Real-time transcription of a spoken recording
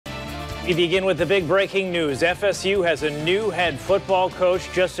We begin with the big breaking news. FSU has a new head football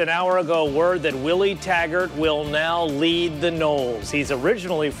coach. Just an hour ago, word that Willie Taggart will now lead the Noles. He's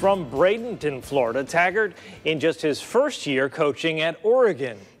originally from Bradenton, Florida. Taggart in just his first year coaching at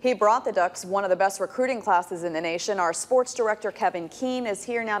Oregon. He brought the Ducks one of the best recruiting classes in the nation. Our sports director, Kevin Keene, is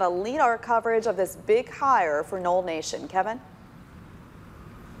here now to lead our coverage of this big hire for Nole Nation. Kevin?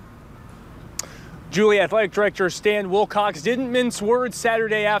 Julie, Athletic Director Stan Wilcox didn't mince words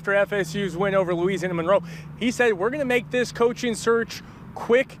Saturday after FSU's win over Louisiana Monroe. He said, we're going to make this coaching search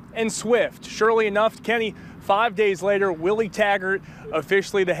quick and swift. Surely enough, Kenny, 5 days later, Willie Taggart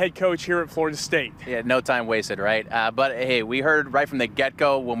officially the head coach here at Florida State. Yeah, no time wasted, right? But hey, we heard right from the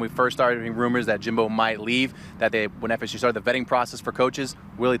get-go when we first started hearing rumors that Jimbo might leave, that when FSU started the vetting process for coaches,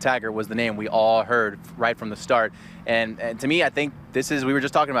 Willie Taggart was the name we all heard right from the start. And to me, I think we were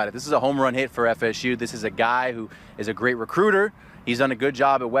just talking about it, this is a home run hit for FSU. This is a guy who is a great recruiter. He's done a good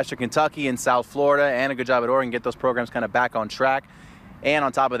job at Western Kentucky and South Florida and a good job at Oregon, get those programs kind of back on track. And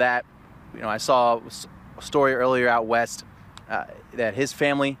on top of that, I saw a story earlier out west that his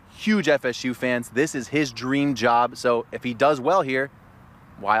family, huge FSU fans, this is his dream job. So if he does well here,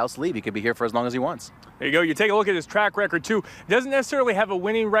 why else leave? He could be here for as long as he wants. There you go. You take a look at his track record, too. Doesn't necessarily have a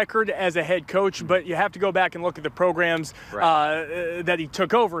winning record as a head coach, but you have to go back and look at the programs that he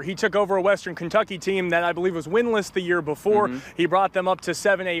took over. He took over a Western Kentucky team that I believe was winless the year before. He brought them up to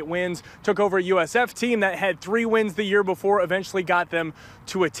 7-8 wins. Took over a USF team that had 3 wins the year before, eventually got them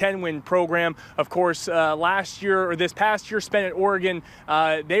to a 10-win program. Of course, this past year spent at Oregon,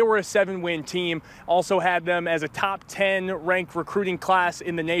 they were a 7-win team. Also had them as a top 10 ranked recruiting class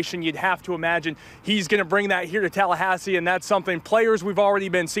in the nation. You'd have to imagine he's going to bring that here to Tallahassee, and that's something players we've already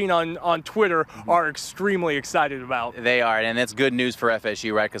been seeing on Twitter are extremely excited about. They are, and that's good news for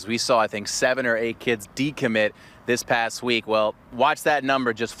FSU, right? Because we saw, I think, 7 or 8 kids decommit this past week. Well, watch that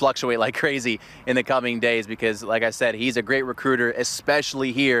number just fluctuate like crazy in the coming days because, like I said, he's a great recruiter,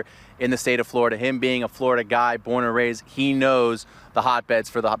 especially here in the state of Florida. Him being a Florida guy, born and raised, he knows the hotbeds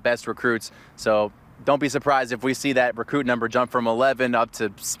for the best recruits. So don't be surprised if we see that recruit number jump from 11 up to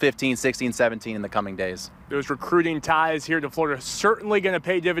 15, 16, 17 in the coming days. Those recruiting ties here to Florida certainly going to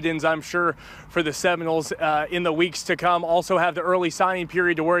pay dividends, I'm sure, for the Seminoles in the weeks to come. Also have the early signing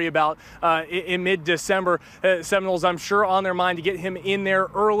period to worry about in mid-December. Seminoles, I'm sure, on their mind to get him in there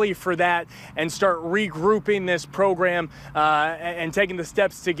early for that and start regrouping this program and taking the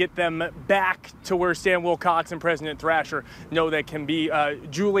steps to get them back to where Stan Wilcox and President Thrasher know they can be.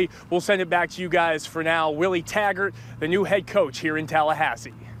 Julie, we'll send it back to you guys for now. Willie Taggart, the new head coach here in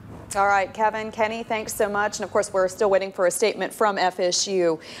Tallahassee. All right, Kevin, Kenny, thanks so much. And of course, we're still waiting for a statement from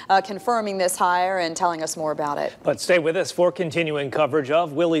FSU confirming this hire and telling us more about it. But stay with us for continuing coverage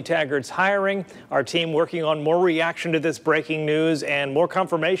of Willie Taggart's hiring. Our team working on more reaction to this breaking news and more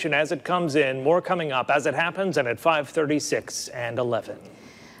confirmation as it comes in. More coming up as it happens and at 5:36 and 11.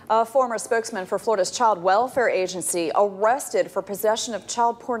 A former spokesman for Florida's Child Welfare Agency arrested for possession of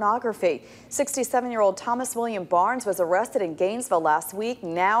child pornography. 67-year-old Thomas William Barnes was arrested in Gainesville last week.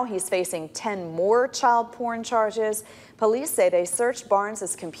 Now he's facing 10 more child porn charges. Police say they searched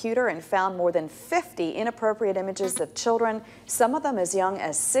Barnes's computer and found more than 50 inappropriate images of children, some of them as young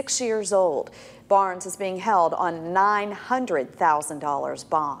as 6 years old. Barnes is being held on $900,000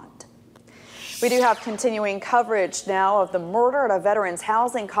 bond. We do have continuing coverage now of the murder at a veterans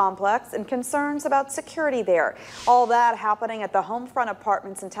housing complex and concerns about security there. All that happening at the Homefront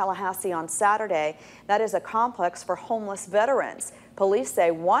Apartments in Tallahassee on Saturday. That is a complex for homeless veterans. Police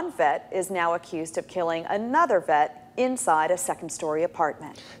say one vet is now accused of killing another vet inside a second-story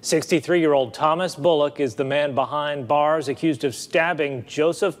apartment. 63-year-old Thomas Bullock is the man behind bars accused of stabbing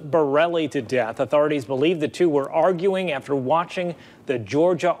Joseph Borelli to death. Authorities believe the two were arguing after watching the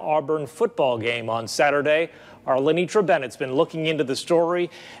Georgia-Auburn football game on Saturday. Our Lenitra Bennett's been looking into the story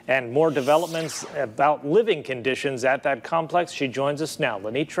and more developments about living conditions at that complex. She joins us now.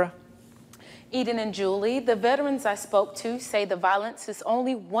 Lenitra? Eden and Julie, the veterans I spoke to say the violence is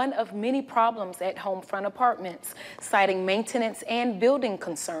only one of many problems at Homefront Apartments, citing maintenance and building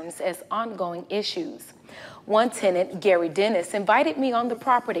concerns as ongoing issues. One tenant, Gary Dennis, invited me on the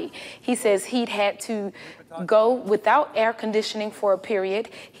property. He says he'd had to go without air conditioning for a period.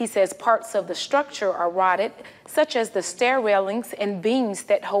 He says parts of the structure are rotted, such as the stair railings and beams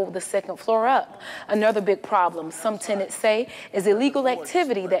that hold the second floor up. Another big problem, some tenants say, is illegal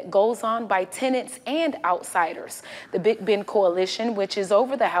activity that goes on by tenants and outsiders. The Big Bend Coalition, which is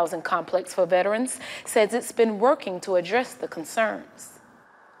over the housing complex for veterans, says it's been working to address the concerns.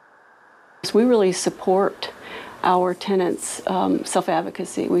 We really support our tenants'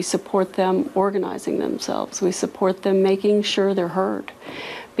 self-advocacy. We support them organizing themselves. We support them making sure they're heard.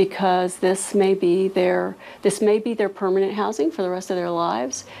 because this may be their permanent housing for the rest of their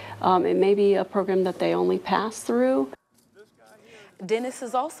lives. It may be a program that they only pass through. Dennis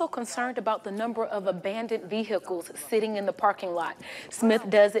is also concerned about the number of abandoned vehicles sitting in the parking lot. Smith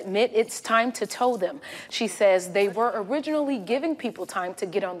does admit it's time to tow them. She says they were originally giving people time to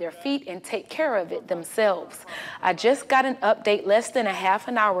get on their feet and take care of it themselves. I just got an update less than a half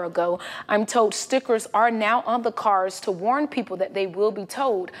an hour ago. I'm told stickers are now on the cars to warn people that they will be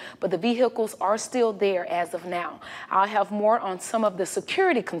towed, but the vehicles are still there as of now. I'll have more on some of the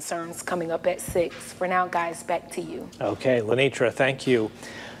security concerns coming up at 6. For now, guys, back to you. Okay, Lenitra, thank you.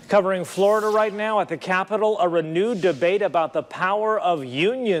 Covering Florida right now at the Capitol, a renewed debate about the power of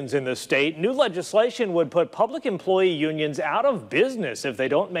unions in the state. New legislation would put public employee unions out of business if they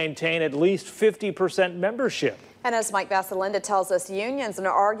don't maintain at least 50% membership. And as Mike Vassalinda tells us, unions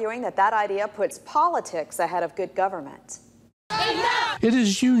are arguing that idea puts politics ahead of good government. It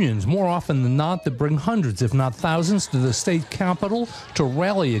is unions, more often than not, that bring hundreds, if not thousands, to the state capitol to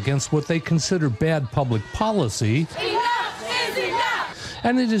rally against what they consider bad public policy.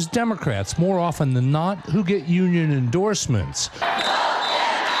 And it is Democrats, more often than not, who get union endorsements.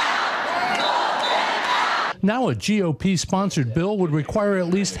 Now a GOP-sponsored bill would require at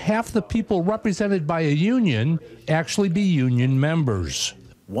least half the people represented by a union actually be union members.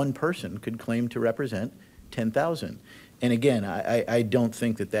 One person could claim to represent 10,000. And again, I don't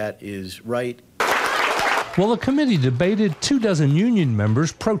think that is right. Well, the committee debated. 24 union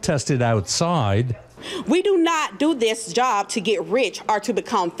members protested outside. We do not do this job to get rich or to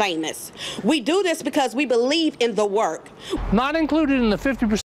become famous. We do this because we believe in the work. Not included in the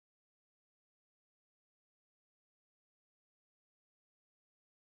 50%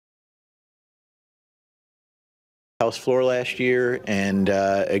 House floor last year, and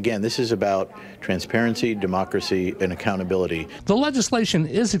again, this is about transparency, democracy, and accountability. The legislation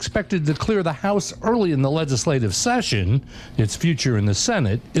is expected to clear the House early in the legislative session. Its future in the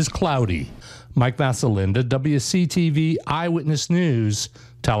Senate is cloudy. Mike Vassalinda, WCTV Eyewitness News,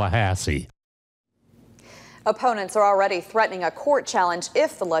 Tallahassee. Opponents are already threatening a court challenge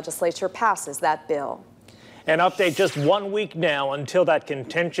if the legislature passes that bill. An update just 1 week now until that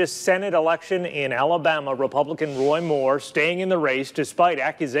contentious Senate election in Alabama. Republican Roy Moore staying in the race despite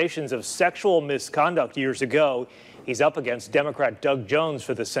accusations of sexual misconduct years ago. He's up against Democrat Doug Jones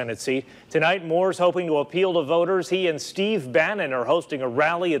for the Senate seat. Tonight, Moore's hoping to appeal to voters. He and Steve Bannon are hosting a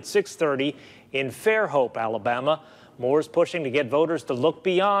rally at 6:30 in Fairhope, Alabama. Moore's pushing to get voters to look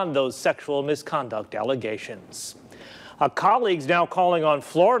beyond those sexual misconduct allegations. Colleagues now calling on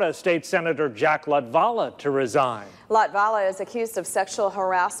Florida State Senator Jack Latvala to resign. Latvala is accused of sexual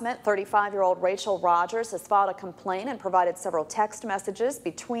harassment. 35-year-old Rachel Rogers has filed a complaint and provided several text messages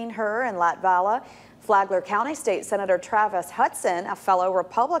between her and Latvala. Flagler County State Senator Travis Hudson, a fellow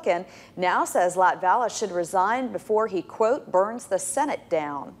Republican, now says Latvala should resign before he, quote, burns the Senate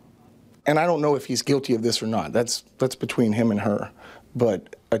down. And I don't know if he's guilty of this or not. That's between him and her.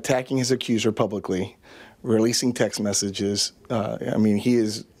 But attacking his accuser publicly, releasing text messages, I mean, he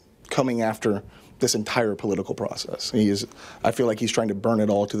is coming after this entire political process. I feel like he's trying to burn it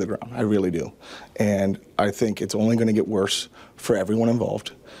all to the ground. I really do. And I think it's only going to get worse for everyone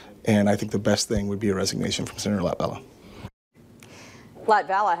involved. And I think the best thing would be a resignation from Senator Latvala.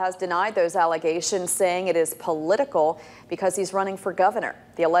 Latvala has denied those allegations, saying it is political because he's running for governor.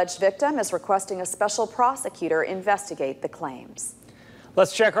 The alleged victim is requesting a special prosecutor investigate the claims.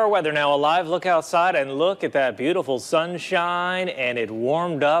 Let's check our weather now. A live look outside and look at that beautiful sunshine, and it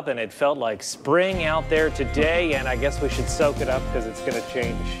warmed up and it felt like spring out there today, and I guess we should soak it up because it's going to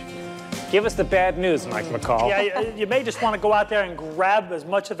change. Give us the bad news, Mike McCall. Yeah, you may just want to go out there and grab as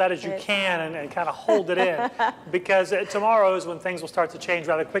much of that as you can and kind of hold it in, because tomorrow is when things will start to change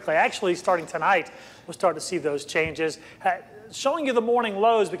rather quickly. Actually, starting tonight, we'll start to see those changes. Showing you the morning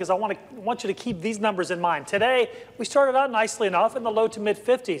lows because I want you to keep these numbers in mind. Today, we started out nicely enough in the low to mid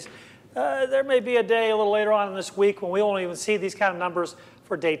 50s. There may be a day a little later on in this week when we won't even see these kind of numbers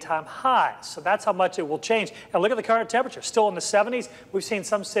for daytime highs. So that's how much it will change. And look at the current temperature, still in the 70s. We've seen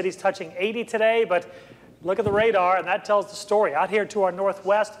some cities touching 80 today, but look at the radar, and that tells the story. Out here to our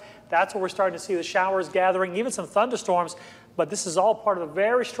northwest, that's where we're starting to see the showers gathering, even some thunderstorms. But this is all part of a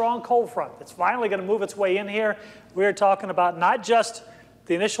very strong cold front that's finally going to move its way in here. We're talking about not just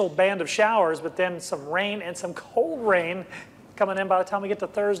the initial band of showers, but then some rain and some cold rain coming in by the time we get to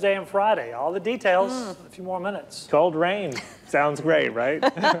Thursday and Friday. All the details in a few more minutes. Cold rain. Sounds great, right?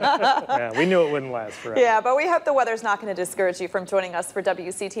 Yeah, we knew it wouldn't last forever. Yeah, but we hope the weather's not going to discourage you from joining us for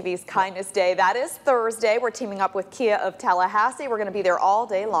WCTV's Kindness Day. That is Thursday. We're teaming up with Kia of Tallahassee. We're going to be there all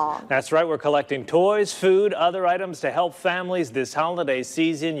day long. That's right. We're collecting toys, food, other items to help families this holiday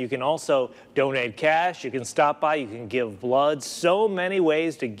season. You can also donate cash. You can stop by. You can give blood. So many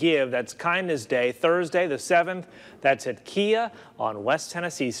ways to give. That's Kindness Day, Thursday the 7th. That's at Kia on West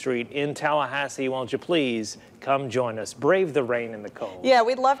Tennessee Street in Tallahassee. Won't you please come join us? Brave the rain and the cold. Yeah,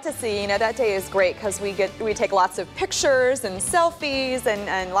 we'd love to see. You know, that day is great because we take lots of pictures and selfies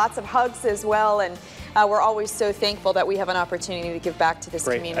and lots of hugs as well. And we're always so thankful that we have an opportunity to give back to this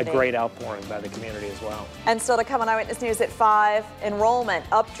community. A great outpouring by the community as well. And still to come on Eyewitness News at 5, enrollment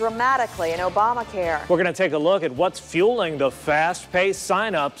up dramatically in Obamacare. We're going to take a look at what's fueling the fast-paced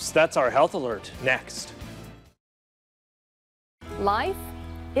sign-ups. That's our Health Alert next. Life,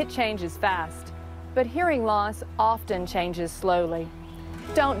 it changes fast, but hearing loss often changes slowly.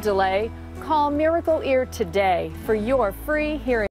 Don't delay. Call Miracle Ear today for your free hearing